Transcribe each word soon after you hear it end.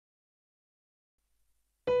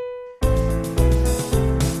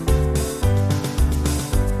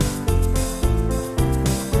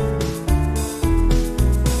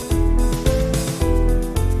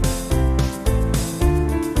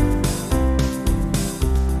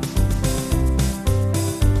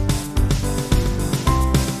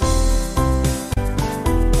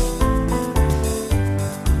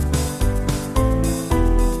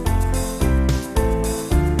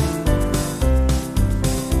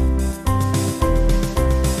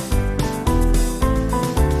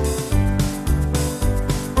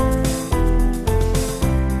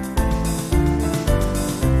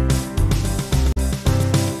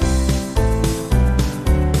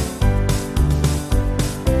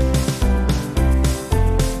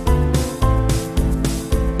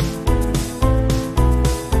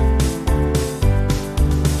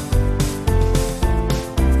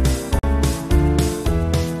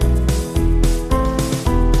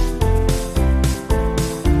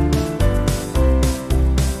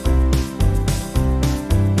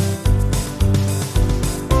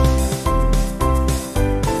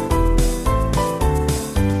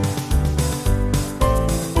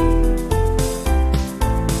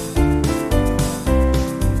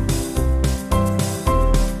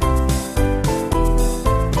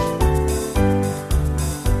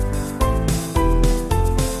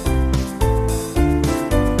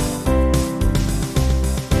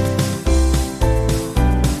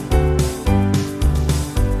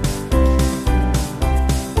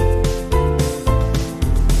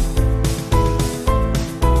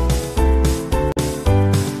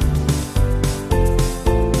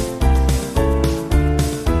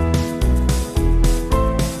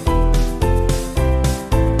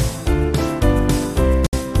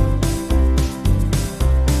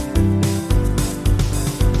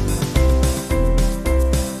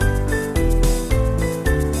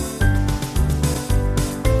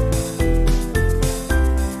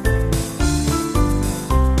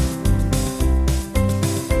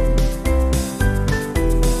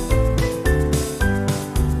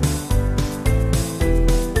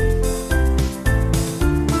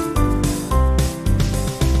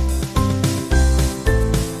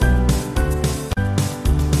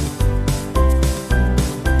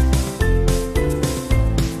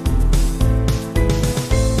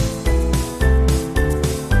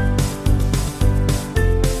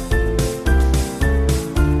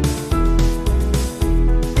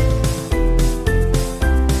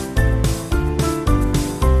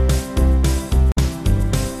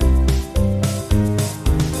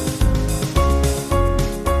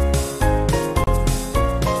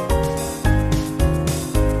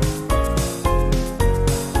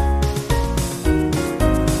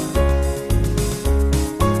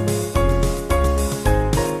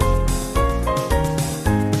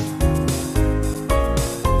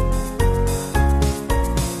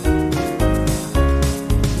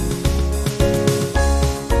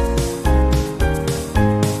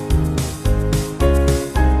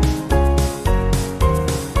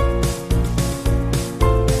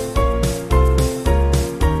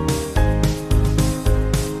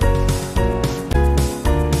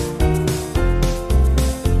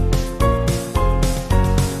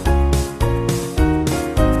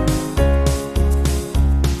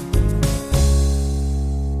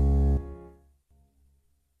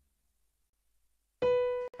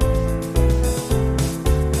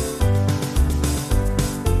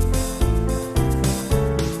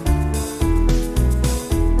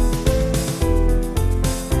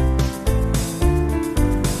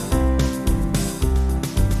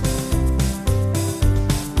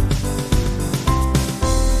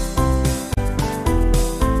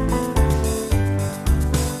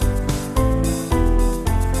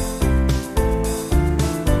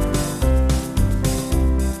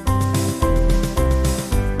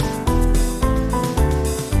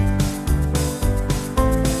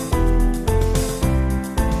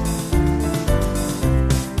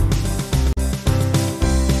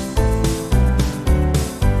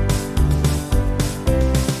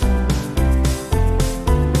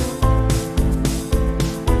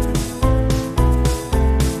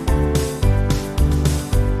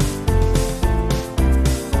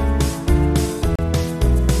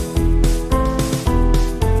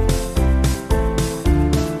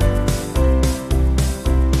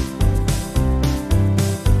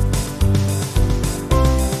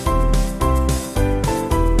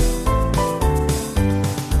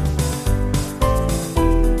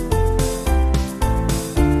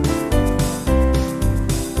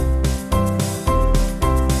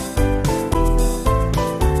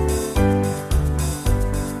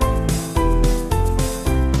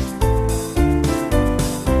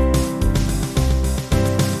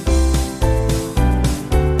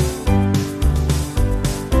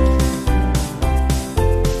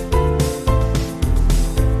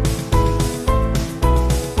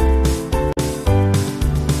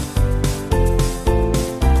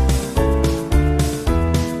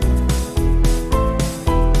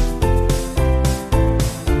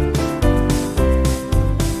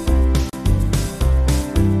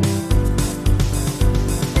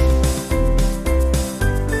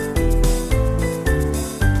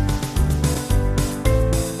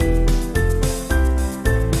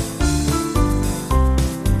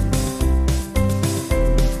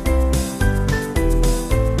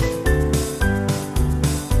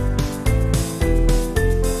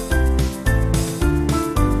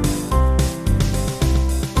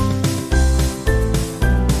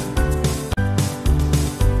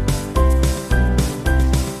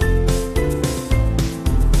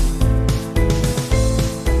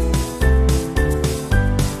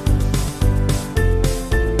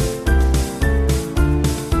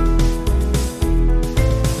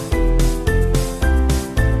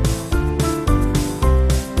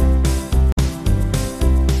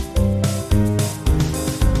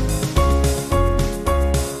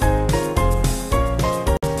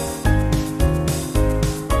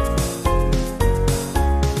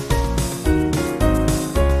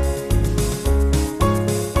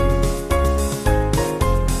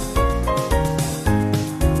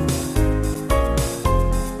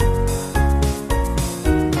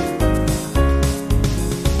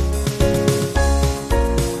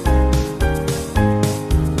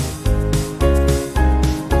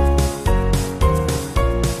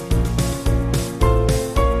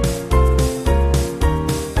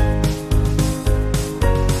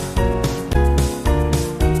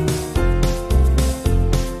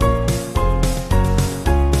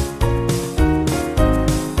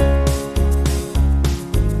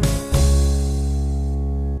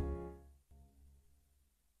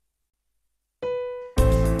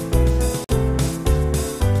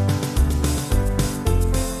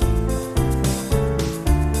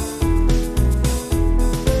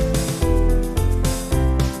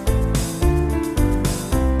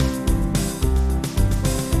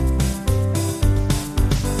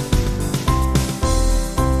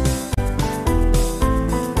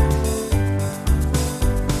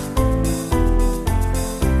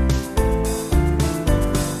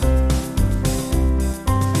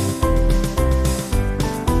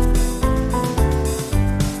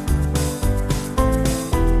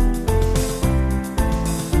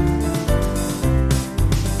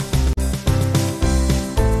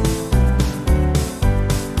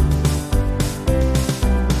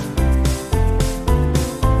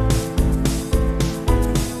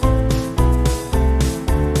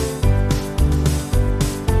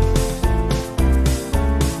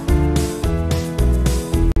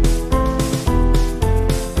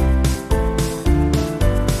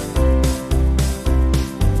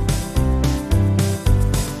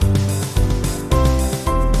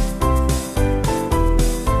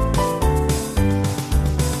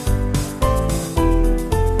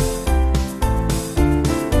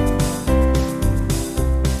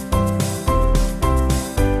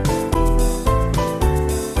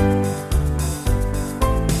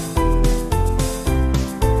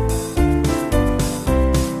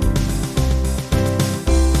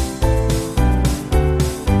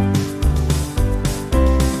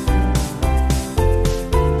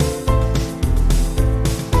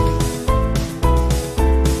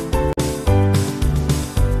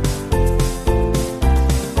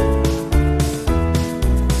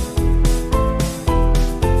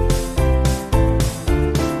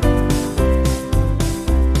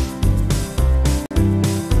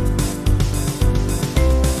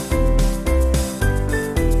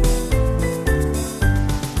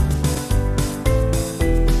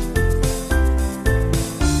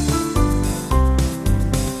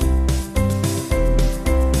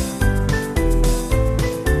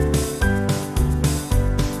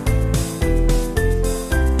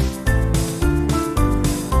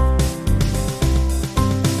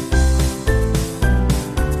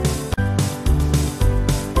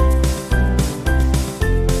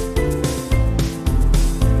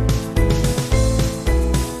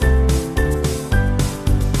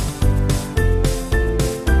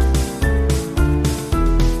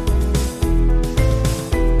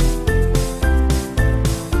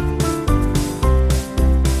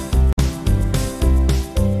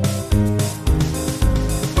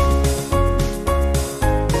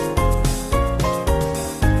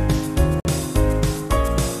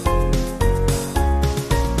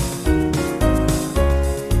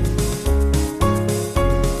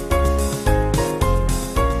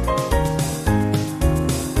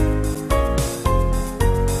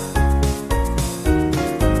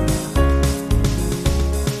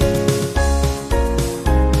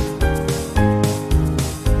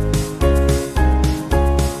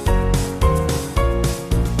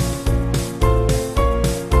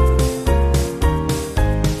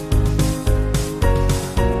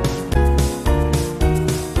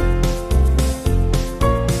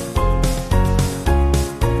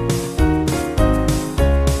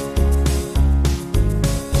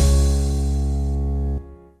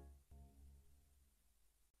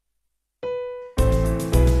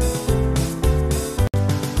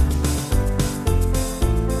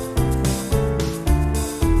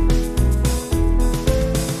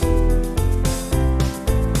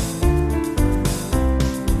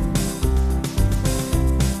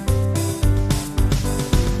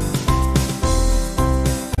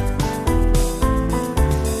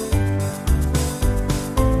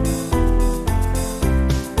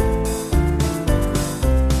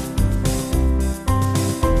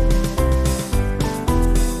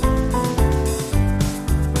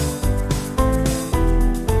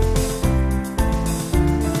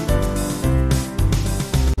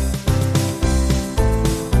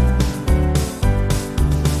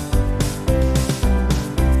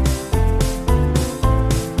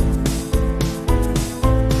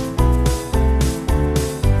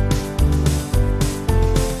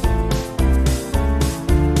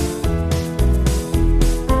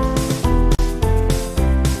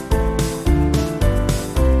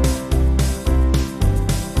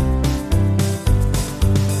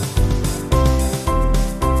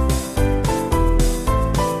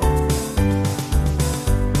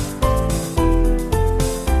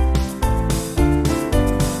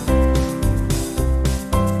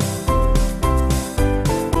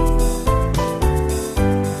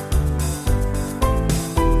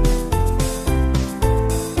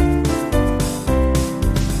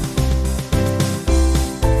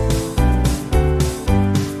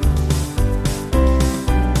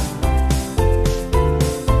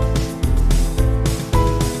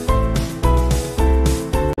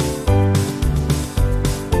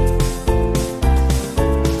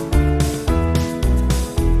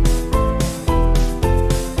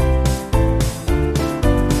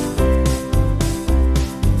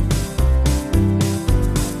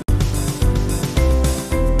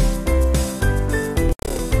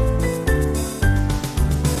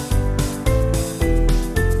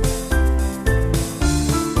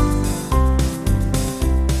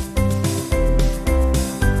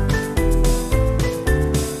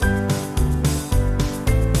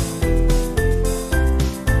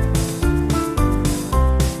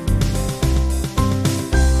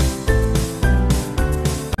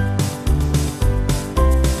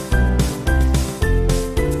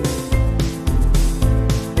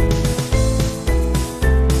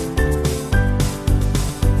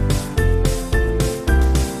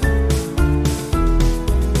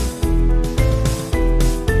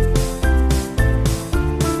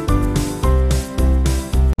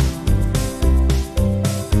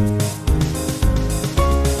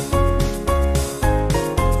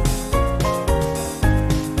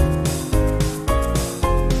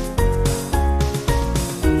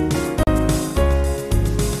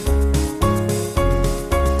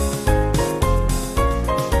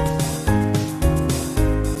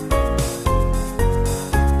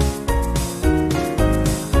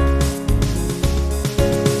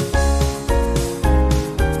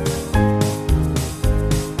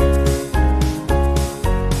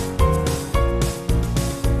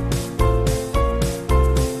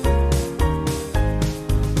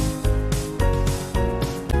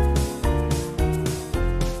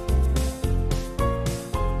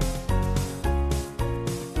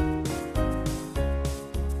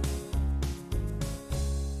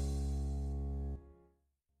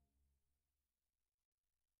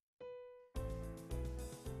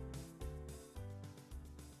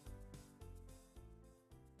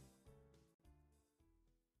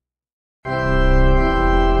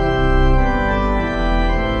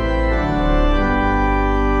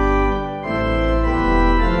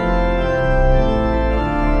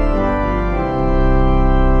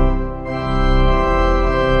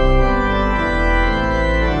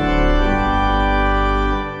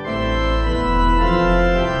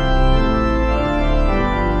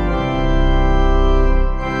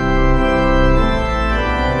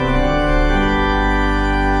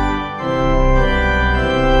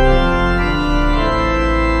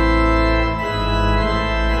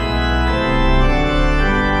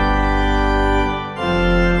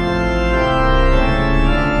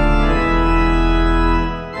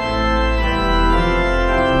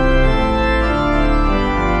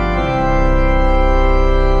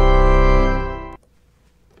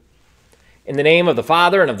In the name of the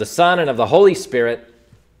Father, and of the Son, and of the Holy Spirit.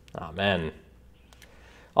 Amen.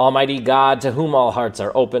 Almighty God, to whom all hearts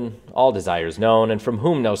are open, all desires known, and from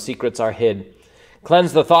whom no secrets are hid,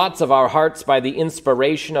 cleanse the thoughts of our hearts by the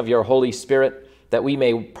inspiration of your Holy Spirit, that we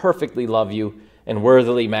may perfectly love you and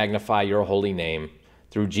worthily magnify your holy name,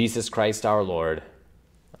 through Jesus Christ our Lord.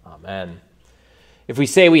 Amen. If we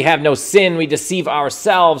say we have no sin, we deceive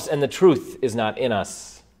ourselves, and the truth is not in us.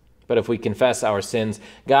 But if we confess our sins,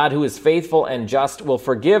 God, who is faithful and just, will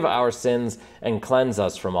forgive our sins and cleanse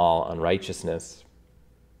us from all unrighteousness.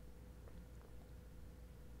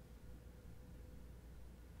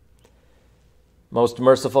 Most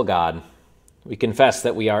merciful God, we confess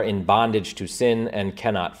that we are in bondage to sin and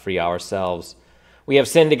cannot free ourselves. We have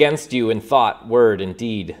sinned against you in thought, word, and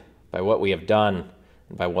deed, by what we have done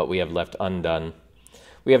and by what we have left undone.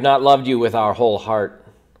 We have not loved you with our whole heart.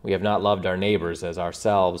 We have not loved our neighbors as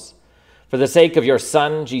ourselves. For the sake of your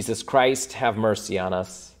Son, Jesus Christ, have mercy on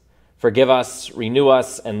us. Forgive us, renew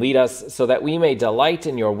us, and lead us, so that we may delight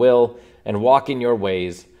in your will and walk in your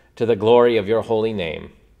ways, to the glory of your holy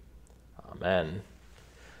name. Amen.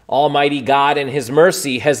 Almighty God, in his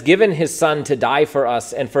mercy, has given his Son to die for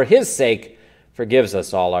us, and for his sake forgives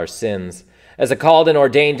us all our sins. As a called and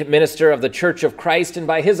ordained minister of the Church of Christ, and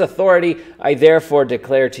by his authority, I therefore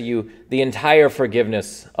declare to you the entire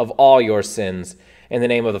forgiveness of all your sins, in the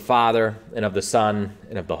name of the Father, and of the Son,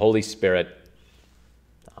 and of the Holy Spirit.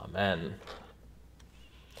 Amen.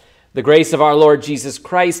 The grace of our Lord Jesus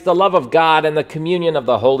Christ, the love of God, and the communion of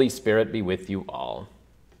the Holy Spirit be with you all.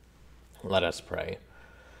 Let us pray.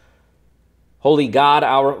 Holy God,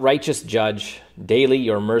 our righteous judge, daily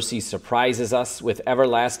your mercy surprises us with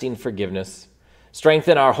everlasting forgiveness.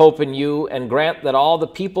 Strengthen our hope in you, and grant that all the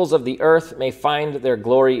peoples of the earth may find their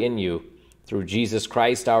glory in you, through Jesus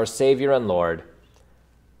Christ, our Savior and Lord.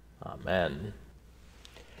 Amen.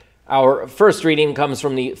 Our first reading comes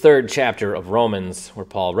from the 3rd chapter of Romans, where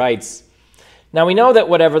Paul writes, "Now we know that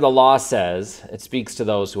whatever the law says, it speaks to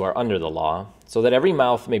those who are under the law, so that every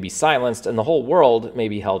mouth may be silenced and the whole world may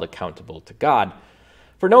be held accountable to God.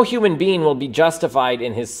 For no human being will be justified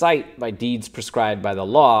in his sight by deeds prescribed by the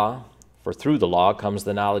law, for through the law comes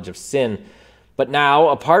the knowledge of sin. But now,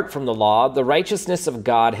 apart from the law, the righteousness of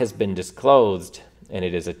God has been disclosed, and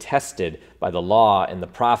it is attested by the law and the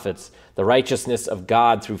prophets, the righteousness of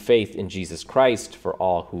God through faith in Jesus Christ for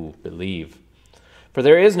all who believe. For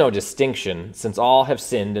there is no distinction, since all have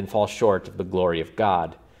sinned and fall short of the glory of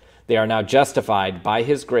God. They are now justified by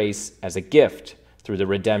his grace as a gift through the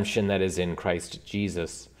redemption that is in Christ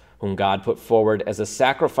Jesus, whom God put forward as a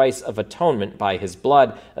sacrifice of atonement by his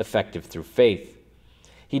blood, effective through faith.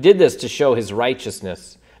 He did this to show his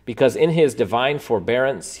righteousness, because in his divine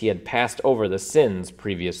forbearance he had passed over the sins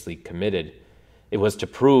previously committed. It was to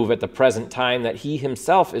prove at the present time that he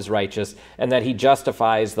himself is righteous, and that he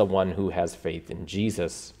justifies the one who has faith in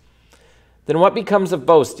Jesus. Then what becomes of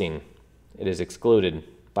boasting? It is excluded.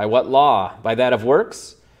 By what law? By that of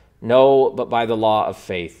works? No, but by the law of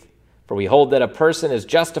faith. For we hold that a person is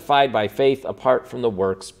justified by faith apart from the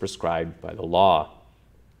works prescribed by the law."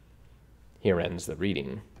 Here ends the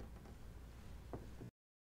reading.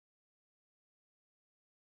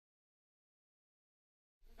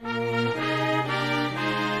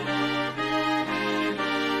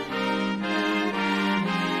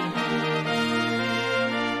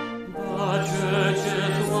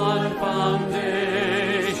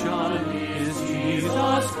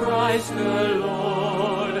 Christ the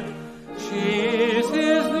Lord. She is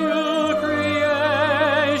his new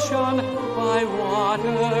creation by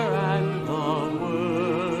water and the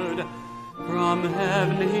word. From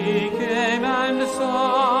heaven he came and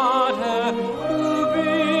sought her to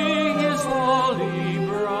be his holy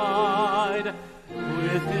bride.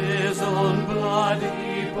 With his own blood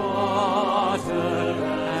he bought her,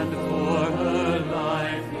 and for her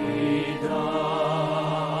life he died.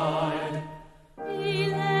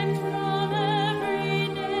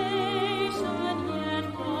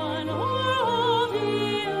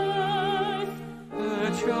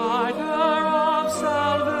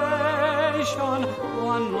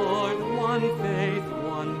 One Lord, one faith,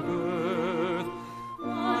 one birth,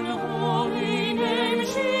 one holy name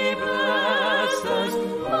she blesses,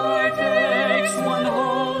 partakes one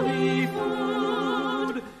holy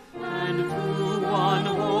food, and to one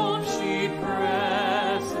hope she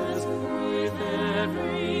presses, with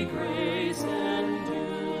every grace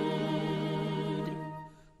endued.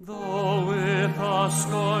 Though with a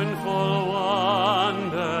scornful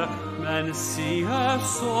wonder men see her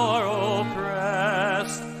sorrow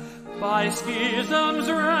pressed, by schisms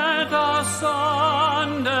rent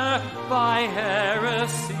asunder, by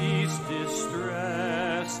heresies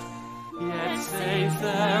distressed, yet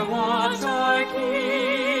their watch are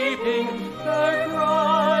keeping, their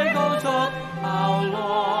cry goes up, how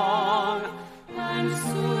long? And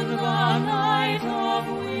soon the night of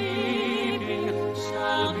weeping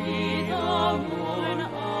shall be the morn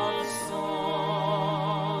of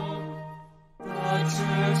song. The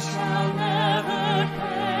church shall never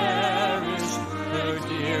perish, her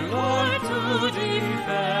dear Lord to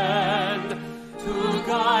defend, to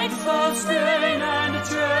guide, sustain, and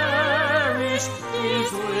cherish,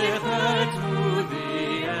 is with her to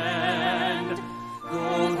the end.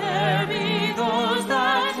 Though there be those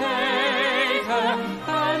that hate her,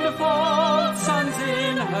 and false sons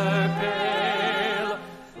in her pale,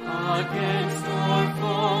 against or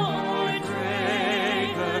foe or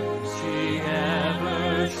traitor, she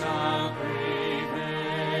ever shall prevail.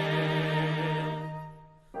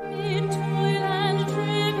 In toil and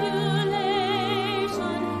tribulation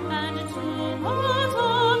and tumult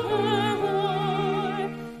of her war,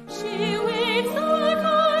 she waits the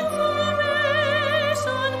consummation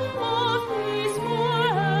of peace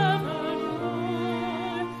forevermore.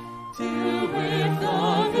 Till with the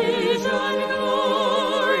vision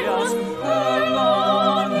glorious her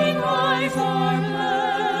longing eyes are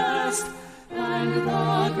blessed, and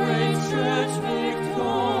the great church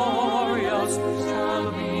victorious shall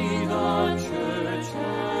be the church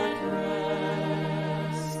at rest.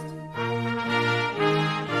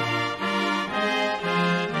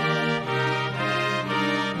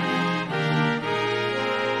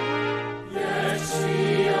 Yet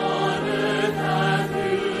she on earth hath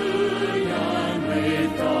union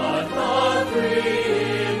with God the Three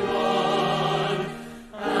in One,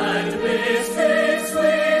 and mystics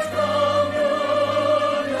sweet communion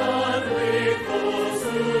with those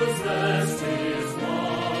whose rest is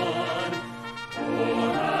won.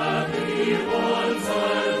 Oh, happy ones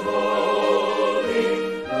and holy,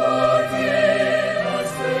 Lord, give us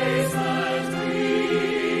grace that we,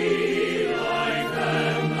 like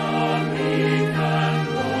them, the meek and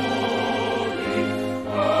lowly,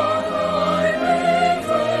 our high may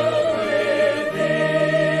dwell with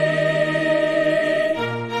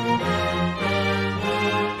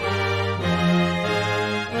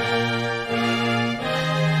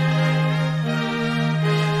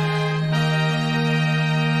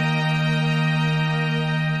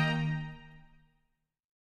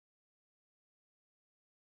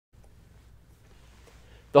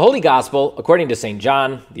The Holy Gospel according to St.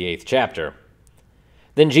 John, the 8th chapter.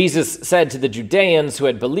 Then Jesus said to the Judeans who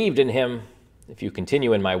had believed in him, "If you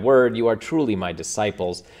continue in my word, you are truly my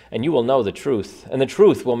disciples, and you will know the truth, and the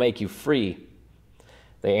truth will make you free."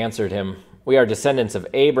 They answered him, "We are descendants of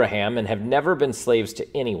Abraham and have never been slaves to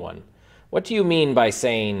anyone. What do you mean by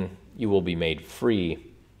saying you will be made free?"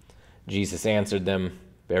 Jesus answered them,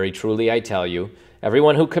 "Very truly I tell you,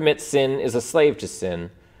 everyone who commits sin is a slave to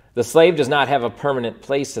sin. The slave does not have a permanent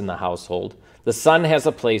place in the household. The son has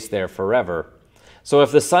a place there forever. So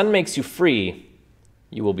if the Son makes you free,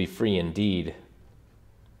 you will be free indeed."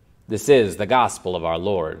 This is the gospel of our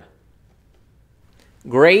Lord.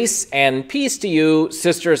 Grace and peace to you,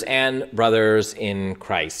 sisters and brothers in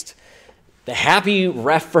Christ. The happy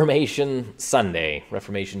Reformation Sunday.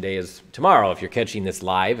 Reformation Day is tomorrow if you're catching this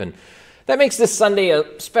live, and that makes this Sunday a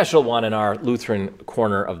special one in our Lutheran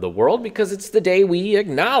corner of the world because it's the day we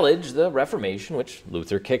acknowledge the Reformation which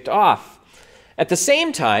Luther kicked off. At the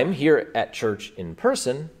same time, here at church in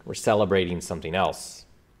person, we're celebrating something else,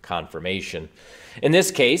 confirmation. In this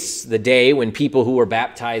case, the day when people who were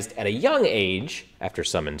baptized at a young age, after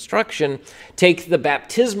some instruction, take the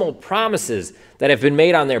baptismal promises that have been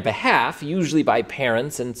made on their behalf, usually by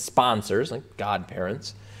parents and sponsors, like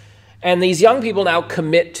godparents, and these young people now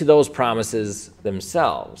commit to those promises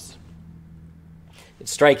themselves.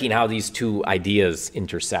 It's striking how these two ideas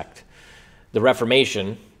intersect. The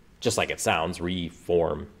Reformation, just like it sounds,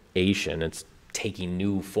 reformation, it's taking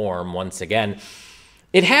new form once again.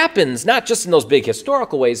 It happens not just in those big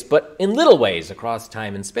historical ways, but in little ways across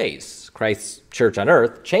time and space. Christ's church on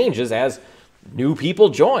earth changes as new people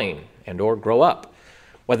join and or grow up.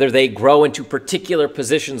 Whether they grow into particular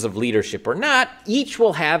positions of leadership or not, each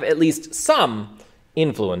will have at least some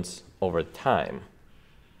influence over time.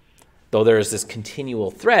 Though there is this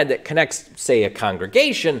continual thread that connects, say, a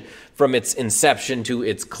congregation from its inception to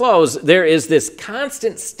its close, there is this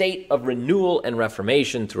constant state of renewal and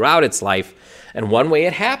reformation throughout its life. And one way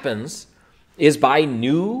it happens is by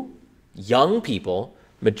new, young people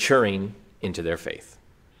maturing into their faith.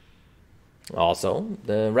 Also,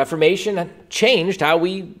 the Reformation changed how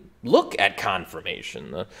we look at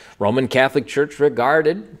confirmation. The Roman Catholic Church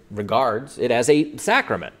regards it as a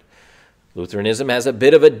sacrament. Lutheranism has a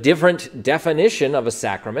bit of a different definition of a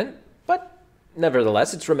sacrament, but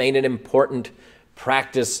nevertheless, it's remained an important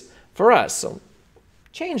practice for us. So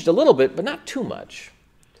changed a little bit, but not too much.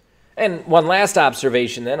 And one last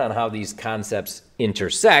observation then on how these concepts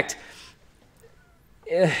intersect.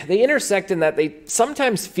 They intersect in that they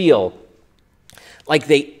sometimes feel like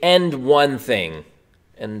they end one thing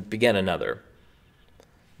and begin another.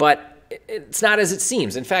 But it's not as it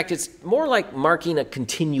seems. In fact, it's more like marking a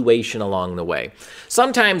continuation along the way.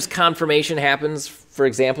 Sometimes confirmation happens, for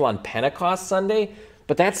example, on Pentecost Sunday,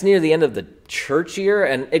 but that's near the end of the church year,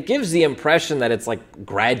 and it gives the impression that it's like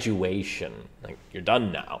graduation, like you're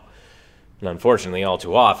done now. And unfortunately, all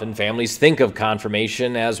too often, families think of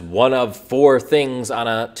confirmation as one of 4 things on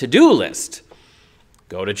a to-do list.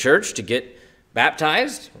 Go to church to get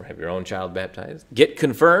baptized, or have your own child baptized, get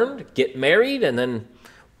confirmed, get married, and then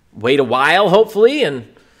wait a while, hopefully, and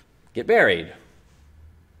get buried.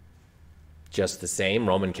 Just the same,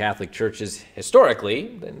 Roman Catholic churches historically,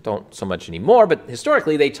 they don't so much anymore, but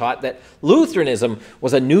historically they taught that Lutheranism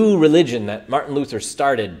was a new religion that Martin Luther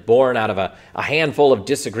started, born out of a handful of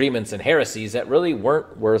disagreements and heresies that really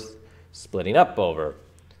weren't worth splitting up over.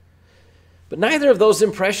 But neither of those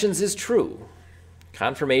impressions is true.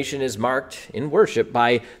 Confirmation is marked in worship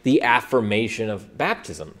by the affirmation of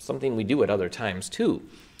baptism, something we do at other times too.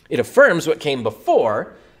 It affirms what came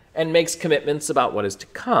before and makes commitments about what is to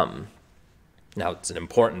come. Now, it's an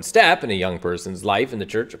important step in a young person's life in the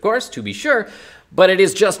church, of course, to be sure, but it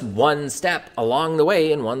is just one step along the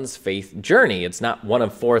way in one's faith journey. It's not one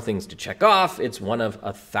of 4 things to check off. It's one of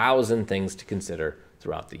 1,000 things to consider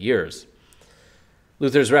throughout the years.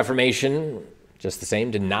 Luther's Reformation, just the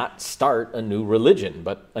same, did not start a new religion,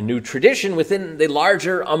 but a new tradition within the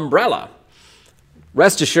larger umbrella.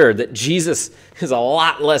 Rest assured that Jesus is a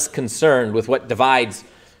lot less concerned with what divides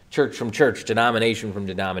church from church, denomination from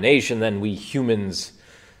denomination, than we humans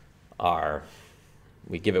are.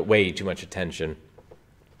 We give it way too much attention.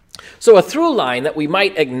 So a through line that we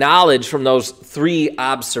might acknowledge from those 3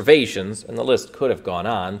 observations, and the list could have gone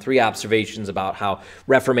on, 3 observations about how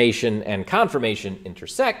Reformation and confirmation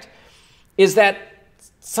intersect, is that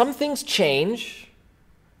some things change,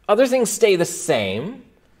 other things stay the same,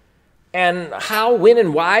 and how, when,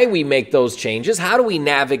 and why we make those changes, how do we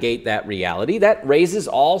navigate that reality? That raises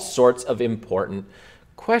all sorts of important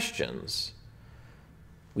questions.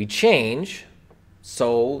 We change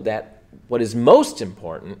so that what is most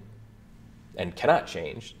important and cannot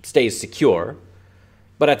change stays secure,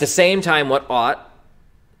 but at the same time what ought,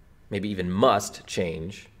 maybe even must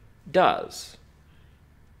change, does.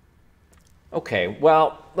 Okay,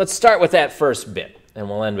 well, let's start with that first bit, and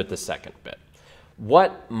we'll end with the second bit.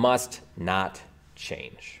 What must not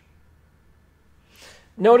change?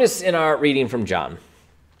 Notice in our reading from John,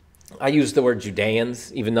 I used the word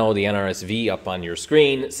Judeans, even though the NRSV up on your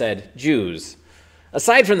screen said Jews.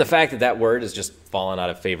 Aside from the fact that that word has just fallen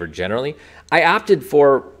out of favor generally, I opted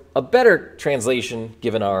for a better translation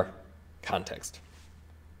given our context.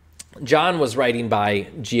 John was writing by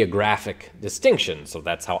geographic distinction, so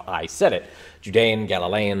that's how I said it. Judean,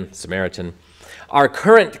 Galilean, Samaritan. Our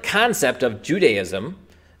current concept of Judaism,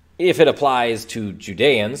 if it applies to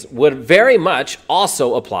Judeans, would very much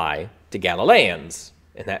also apply to Galileans,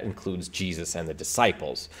 and that includes Jesus and the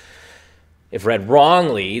disciples. If read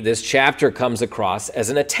wrongly, this chapter comes across as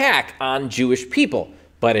an attack on Jewish people,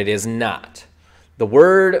 but it is not. The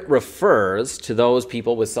word refers to those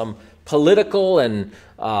people with some political and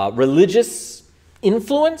religious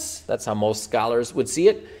influence. That's how most scholars would see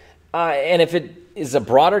it. And if it is a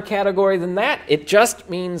broader category than that, it just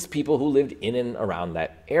means people who lived in and around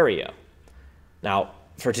that area. Now,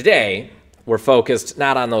 for today, we're focused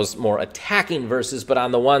not on those more attacking verses, but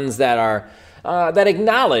on the ones that are that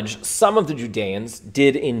acknowledge some of the Judeans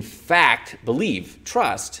did in fact believe,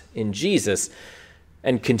 trust in Jesus,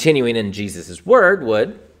 and continuing in Jesus' word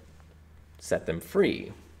would set them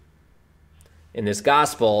free. In this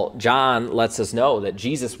gospel, John lets us know that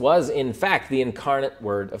Jesus was, in fact, the incarnate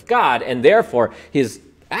Word of God, and therefore his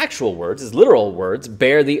actual words, his literal words,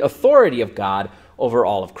 bear the authority of God over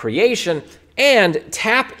all of creation and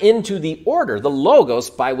tap into the order, the logos,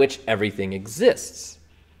 by which everything exists.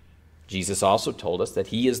 Jesus also told us that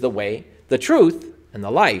he is the way, the truth, and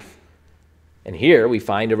the life. And here we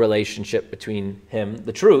find a relationship between him,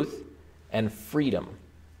 the truth, and freedom.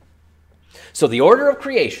 So the order of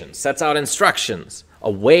creation sets out instructions,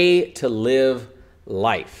 a way to live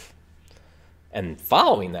life. And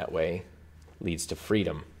following that way leads to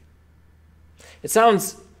freedom. It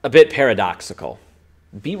sounds a bit paradoxical.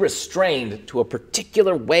 Be restrained to a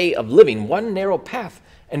particular way of living, one narrow path,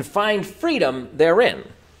 and find freedom therein.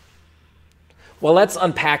 Well, let's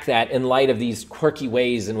unpack that in light of these quirky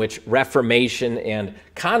ways in which Reformation and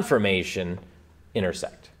confirmation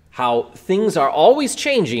intersect, how things are always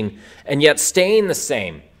changing and yet staying the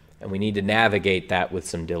same, and we need to navigate that with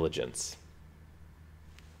some diligence.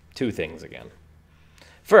 Two things again.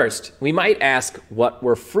 First, we might ask what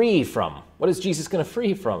we're free from. What is Jesus going to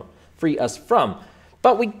free us from?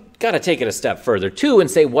 But we got to take it a step further too and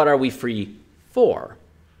say, what are we free for?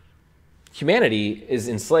 Humanity is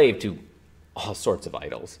enslaved to all sorts of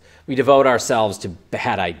idols. We devote ourselves to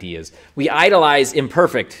bad ideas. We idolize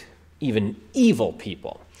imperfect, even evil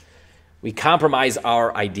people. We compromise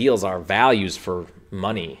our ideals, our values for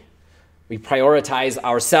money. We prioritize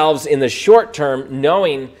ourselves in the short term,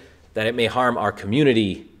 knowing that it may harm our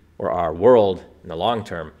community or our world in the long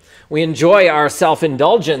term. We enjoy our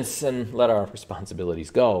self-indulgence and let our responsibilities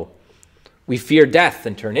go. We fear death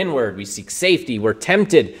and turn inward. We seek safety. We're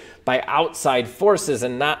tempted by outside forces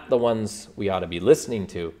and not the ones we ought to be listening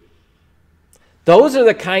to. Those are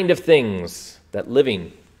the kind of things that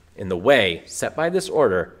living in the way set by this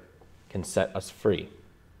order can set us free.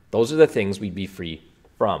 Those are the things we'd be free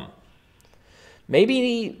from.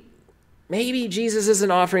 Maybe Jesus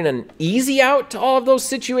isn't offering an easy out to all of those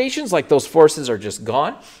situations, like those forces are just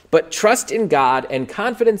gone, but trust in God and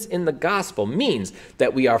confidence in the gospel means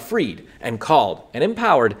that we are freed and called and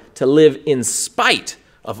empowered to live in spite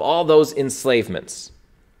of all those enslavements.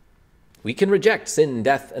 We can reject sin,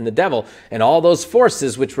 death, and the devil and all those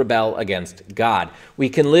forces which rebel against God. We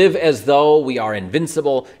can live as though we are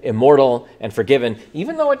invincible, immortal, and forgiven,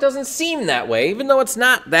 even though it doesn't seem that way, even though it's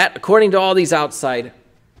not that according to all these outside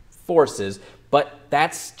forces, but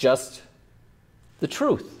that's just the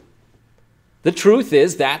truth. The truth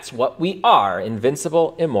is that's what we are,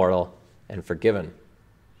 invincible, immortal, and forgiven.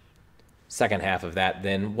 Second half of that,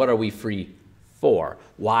 then, what are we free for?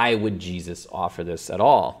 Why would Jesus offer this at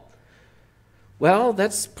all? Well,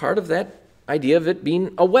 that's part of that idea of it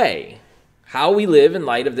being a way, how we live in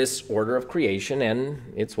light of this order of creation,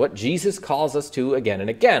 and it's what Jesus calls us to again and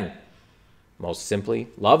again. Most simply,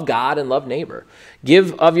 love God and love neighbor.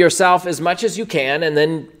 Give of yourself as much as you can, and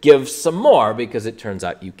then give some more, because it turns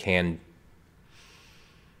out you can.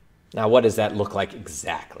 Now, what does that look like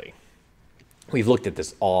exactly? We've looked at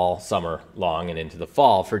this all summer long and into the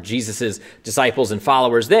fall. For Jesus' disciples and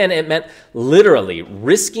followers then, it meant literally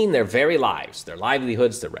risking their very lives, their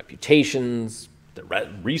livelihoods, their reputations, their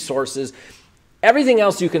resources, everything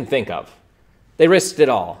else you can think of. They risked it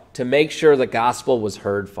all to make sure the gospel was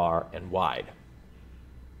heard far and wide.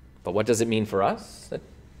 But what does it mean for us? That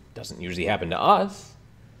doesn't usually happen to us.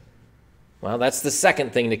 Well, that's the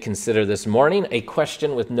second thing to consider this morning, a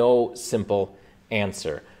question with no simple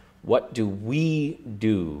answer. What do we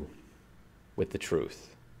do with the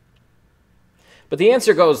truth? But the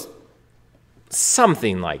answer goes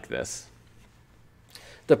something like this.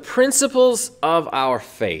 The principles of our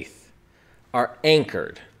faith are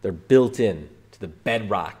anchored, they're built in to the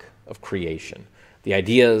bedrock of creation. The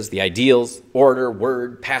ideas, the ideals, order,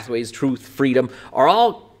 word, pathways, truth, freedom are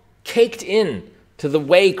all caked in to the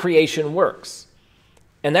way creation works.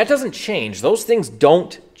 And that doesn't change. Those things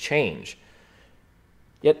don't change.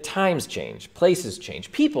 Yet times change, places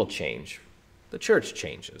change, people change, the church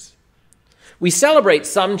changes. We celebrate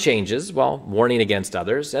some changes while warning against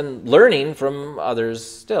others and learning from others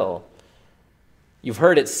still. You've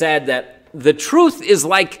heard it said that the truth is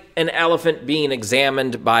like an elephant being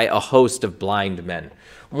examined by a host of blind men.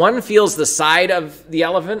 One feels the side of the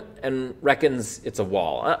elephant and reckons it's a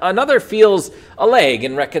wall. Another feels a leg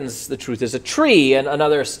and reckons the truth is a tree, and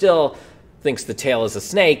another still thinks the tail is a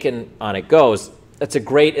snake, and on it goes. That's a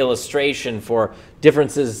great illustration for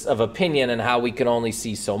differences of opinion and how we can only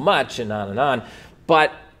see so much and on and on.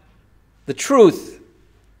 But the truth,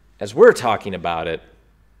 as we're talking about it,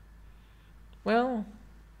 well,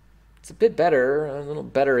 it's a bit better. A little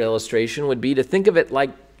better illustration would be to think of it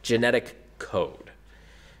like genetic code.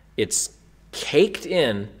 It's caked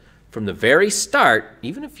in from the very start,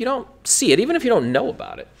 even if you don't see it, even if you don't know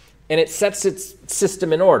about it. And it sets its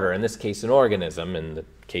system in order, in this case, an organism, in the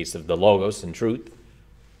case of the Logos and truth,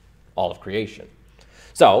 all of creation.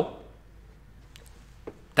 So,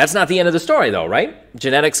 that's not the end of the story, though, right?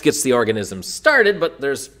 Genetics gets the organism started, but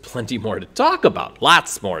there's plenty more to talk about,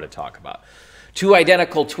 lots more to talk about. Two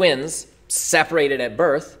identical twins separated at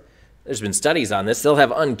birth, there's been studies on this, they'll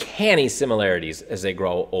have uncanny similarities as they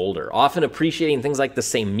grow older, often appreciating things like the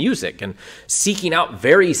same music and seeking out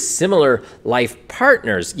very similar life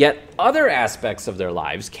partners, yet other aspects of their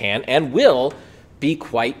lives can and will be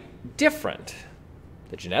quite different.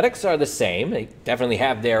 The genetics are the same, they definitely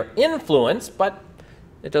have their influence, but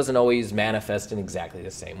it doesn't always manifest in exactly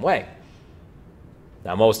the same way.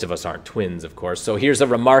 Now, most of us aren't twins, of course, so here's a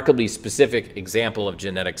remarkably specific example of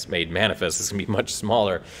genetics made manifest. This can be much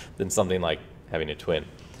smaller than something like having a twin.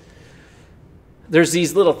 There's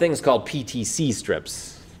these little things called PTC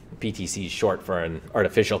strips. PTC is short for an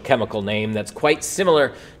artificial chemical name that's quite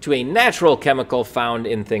similar to a natural chemical found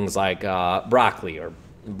in things like broccoli or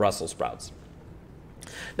Brussels sprouts.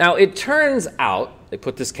 Now, it turns out, they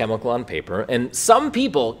put this chemical on paper, and some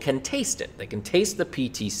people can taste it. They can taste the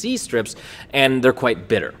PTC strips, and they're quite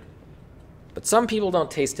bitter. But some people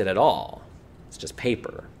don't taste it at all. It's just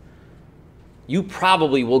paper. You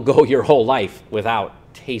probably will go your whole life without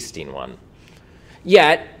tasting one.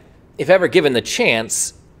 Yet, if ever given the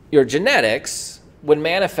chance, your genetics would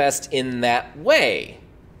manifest in that way.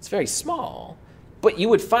 It's very small, but you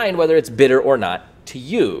would find whether it's bitter or not to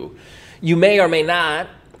you. You may or may not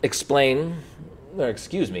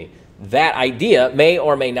that idea may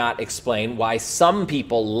or may not explain why some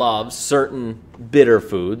people love certain bitter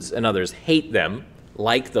foods and others hate them,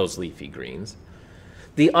 like those leafy greens.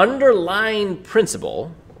 The underlying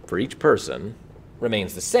principle for each person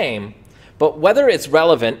remains the same, but whether it's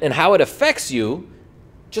relevant and how it affects you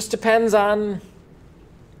just depends on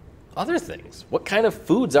other things. What kind of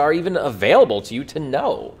foods are even available to you to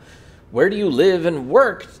know? Where do you live and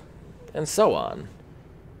work? And so on.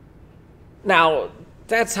 Now,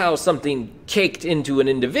 that's how something caked into an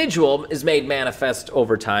individual is made manifest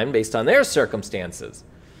over time based on their circumstances.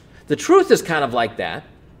 The truth is kind of like that,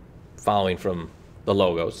 following from the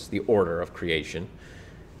Logos, the order of creation.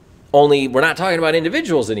 Only we're not talking about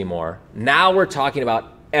individuals anymore. Now we're talking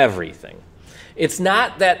about everything. It's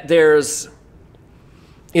not that there's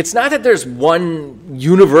one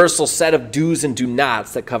universal set of do's and do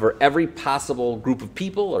nots that cover every possible group of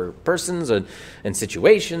people or persons and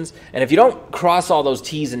situations. And if you don't cross all those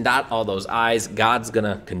T's and dot all those I's, God's going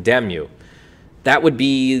to condemn you. That would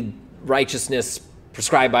be righteousness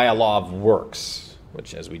prescribed by a law of works,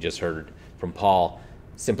 which, as we just heard from Paul,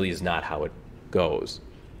 simply is not how it goes.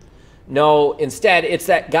 No, instead, it's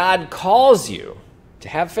that God calls you to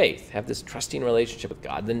have faith, have this trusting relationship with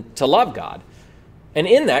God, then to love God. And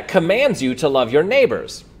in that, commands you to love your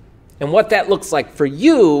neighbors. And what that looks like for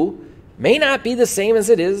you may not be the same as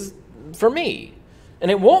it is for me. And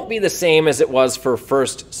it won't be the same as it was for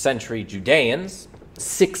first century Judeans,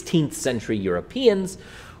 16th century Europeans,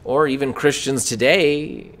 or even Christians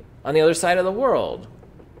today on the other side of the world.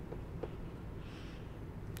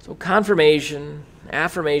 So confirmation,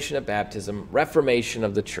 affirmation of baptism, reformation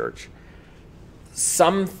of the church.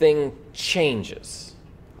 Something changes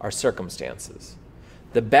our circumstances.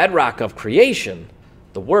 The bedrock of creation,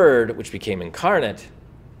 the Word which became incarnate,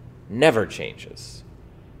 never changes.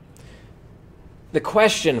 The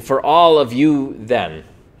question for all of you then,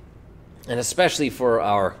 and especially for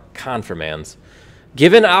our confirmands,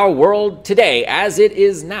 given our world today as it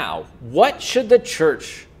is now, what should the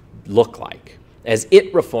church look like as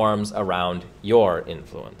it reforms around your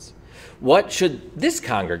influence? What should this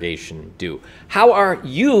congregation do? How are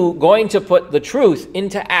you going to put the truth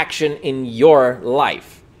into action in your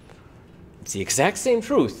life? It's the exact same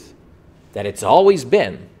truth that it's always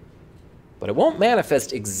been, but it won't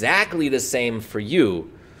manifest exactly the same for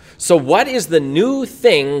you. So what is the new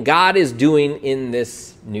thing God is doing in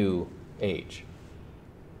this new age?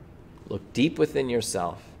 Look deep within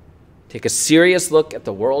yourself. Take a serious look at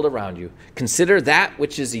the world around you. Consider that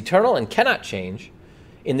which is eternal and cannot change.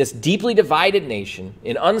 In this deeply divided nation,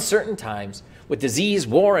 in uncertain times, with disease,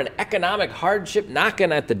 war, and economic hardship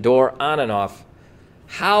knocking at the door on and off,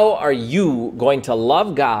 how are you going to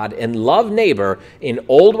love God and love neighbor in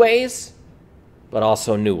old ways, but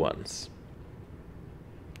also new ones?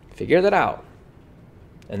 Figure that out.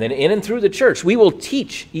 And then in and through the church, we will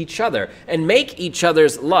teach each other and make each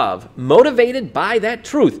other's love, motivated by that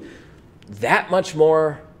truth, that much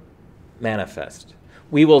more manifest.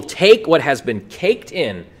 We will take what has been caked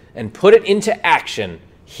in and put it into action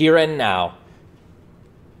here and now.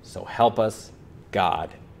 So help us, God.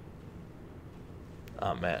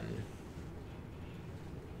 Amen.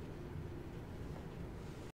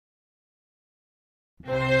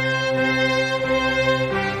 Of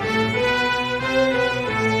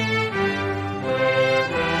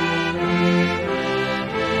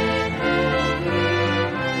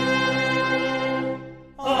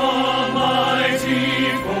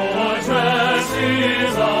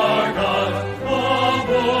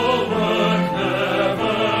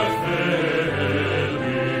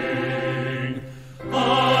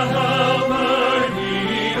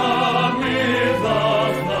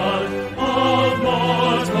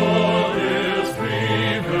mortal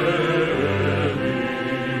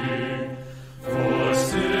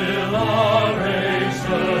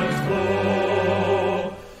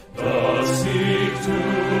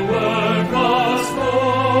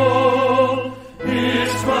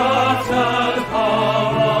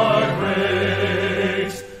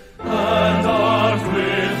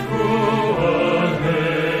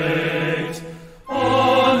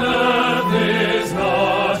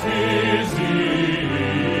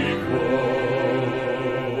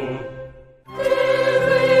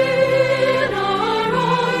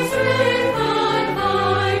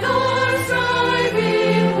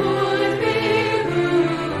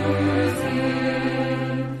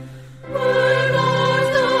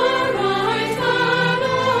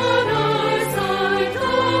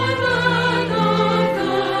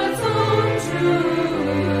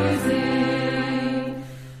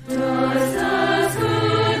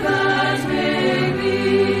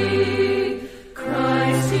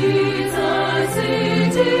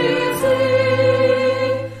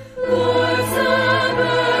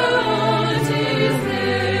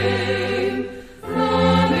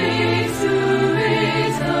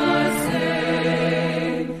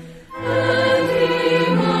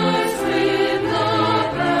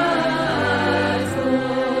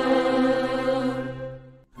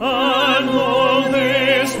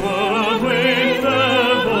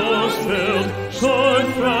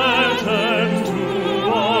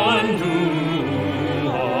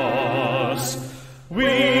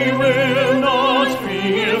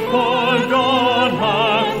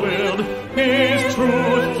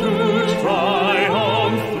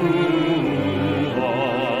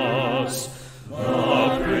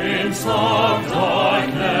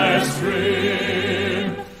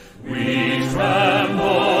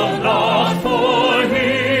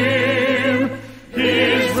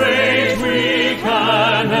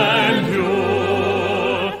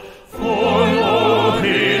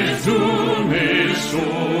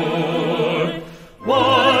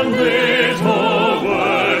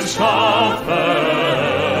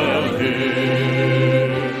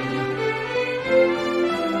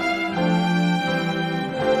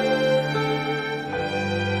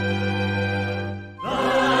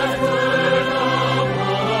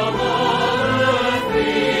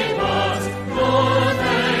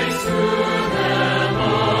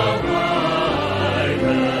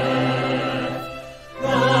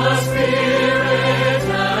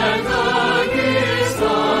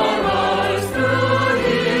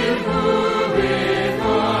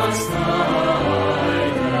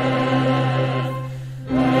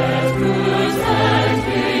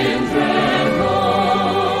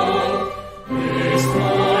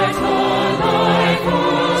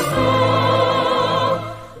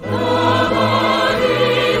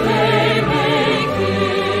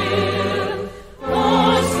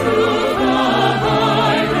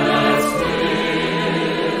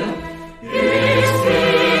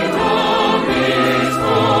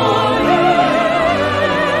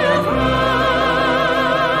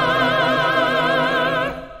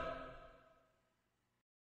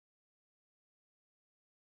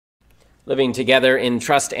Living together in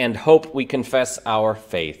trust and hope, we confess our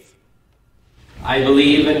faith. I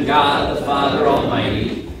believe in God, the Father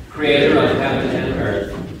Almighty, creator of heaven and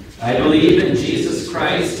earth. I believe in Jesus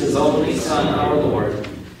Christ, his only Son, our Lord.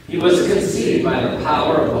 He was conceived by the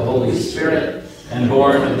power of the Holy Spirit and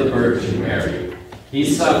born of the Virgin Mary. He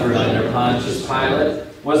suffered under Pontius Pilate,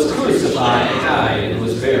 was crucified, died, and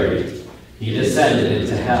was buried. He descended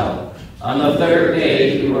into hell. On the third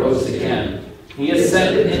day he rose again. He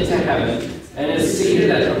ascended into heaven and is seated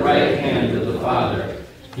at the right hand of the Father.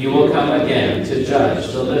 He will come again to judge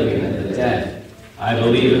the living and the dead. I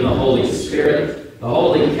believe in the Holy Spirit, the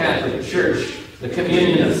Holy Catholic Church, the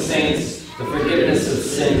communion of saints, the forgiveness of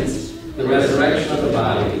sins, the resurrection of the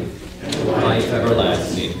body, and the life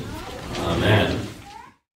everlasting. Amen.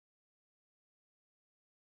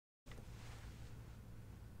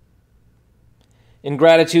 In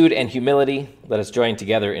gratitude and humility, let us join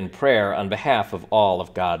together in prayer on behalf of all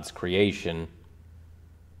of God's creation.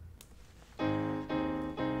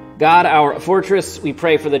 God, our fortress, we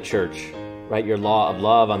pray for the church. Write your law of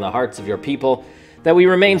love on the hearts of your people, that we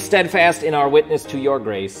remain steadfast in our witness to your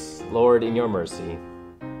grace, Lord, in your mercy.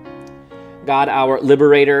 God, our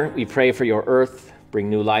liberator, we pray for your earth. Bring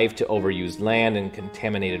new life to overused land and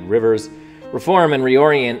contaminated rivers. Reform and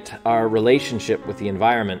reorient our relationship with the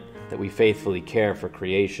environment, that we faithfully care for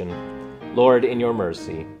creation. Lord, in your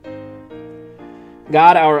mercy.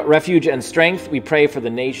 God, our refuge and strength, we pray for the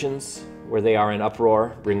nations where they are in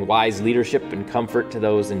uproar. Bring wise leadership and comfort to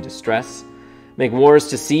those in distress. Make wars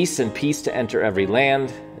to cease and peace to enter every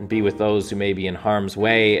land, and be with those who may be in harm's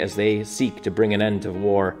way as they seek to bring an end to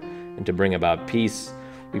war and to bring about peace.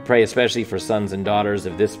 We pray especially for sons and daughters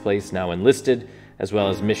of this place now enlisted, as well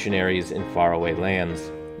as missionaries in faraway lands.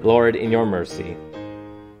 Lord, in your mercy.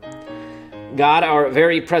 God, our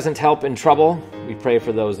very present help in trouble, we pray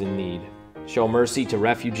for those in need. Show mercy to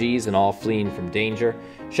refugees and all fleeing from danger.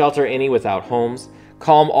 Shelter any without homes.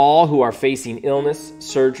 Calm all who are facing illness,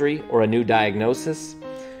 surgery, or a new diagnosis.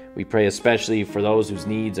 We pray especially for those whose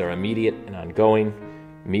needs are immediate and ongoing,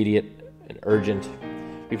 immediate and urgent.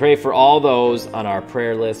 We pray for all those on our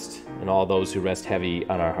prayer list and all those who rest heavy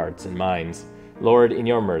on our hearts and minds. Lord, in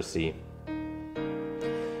your mercy.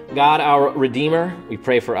 God, our Redeemer, we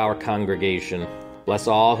pray for our congregation. Bless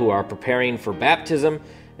all who are preparing for baptism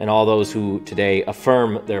and all those who today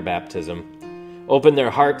affirm their baptism. Open their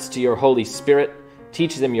hearts to your Holy Spirit,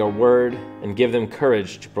 teach them your word, and give them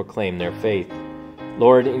courage to proclaim their faith.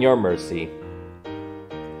 Lord, in your mercy.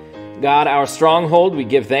 God, our stronghold, we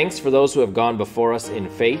give thanks for those who have gone before us in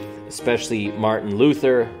faith, especially Martin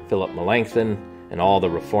Luther, Philip Melanchthon, and all the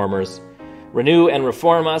reformers. Renew and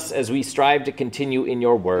reform us as we strive to continue in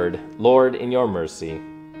your word, Lord, in your mercy.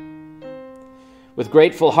 With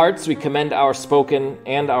grateful hearts, we commend our spoken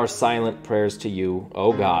and our silent prayers to you,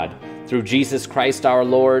 O God, through Jesus Christ our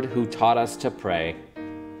Lord, who taught us to pray.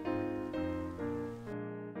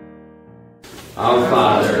 Our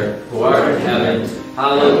Father, who art in heaven,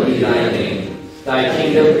 hallowed be thy name. Thy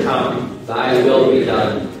kingdom come, thy will be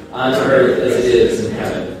done, on earth as it is in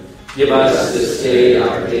heaven. Give us this day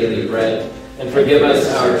our daily bread, and forgive us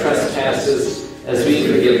our trespasses, as we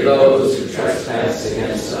forgive those who trespass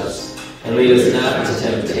against us. And lead us not into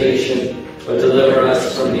temptation, but deliver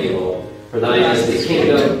us from evil. For thine is the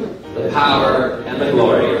kingdom, the power, and the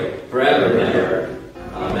glory, forever and ever.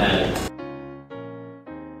 Amen.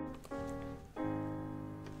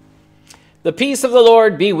 The peace of the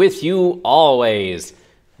Lord be with you always.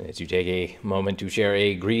 As you take a moment to share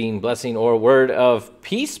a greeting, blessing, or word of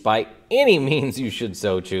peace, by any means you should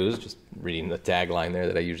so choose, just reading the tagline there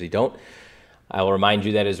that I usually don't, I will remind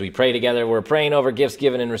you that as we pray together, we're praying over gifts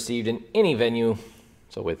given and received in any venue.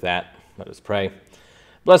 So with that, let us pray.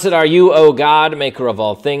 Blessed are you, O God, maker of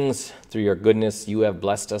all things. Through your goodness, you have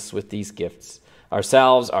blessed us with these gifts,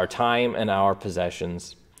 ourselves, our time, and our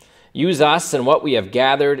possessions. Use us and what we have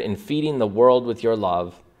gathered in feeding the world with your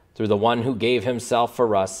love, through the one who gave himself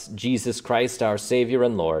for us, Jesus Christ, our Savior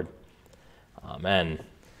and Lord. Amen.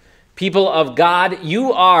 People of God,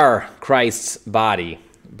 you are Christ's body,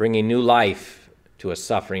 bringing new life to a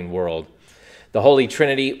suffering world. The Holy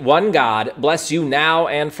Trinity, one God, bless you now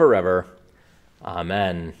and forever.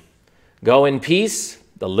 Amen. Go in peace.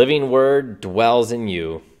 The living word dwells in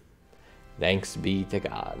you. Thanks be to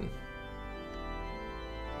God.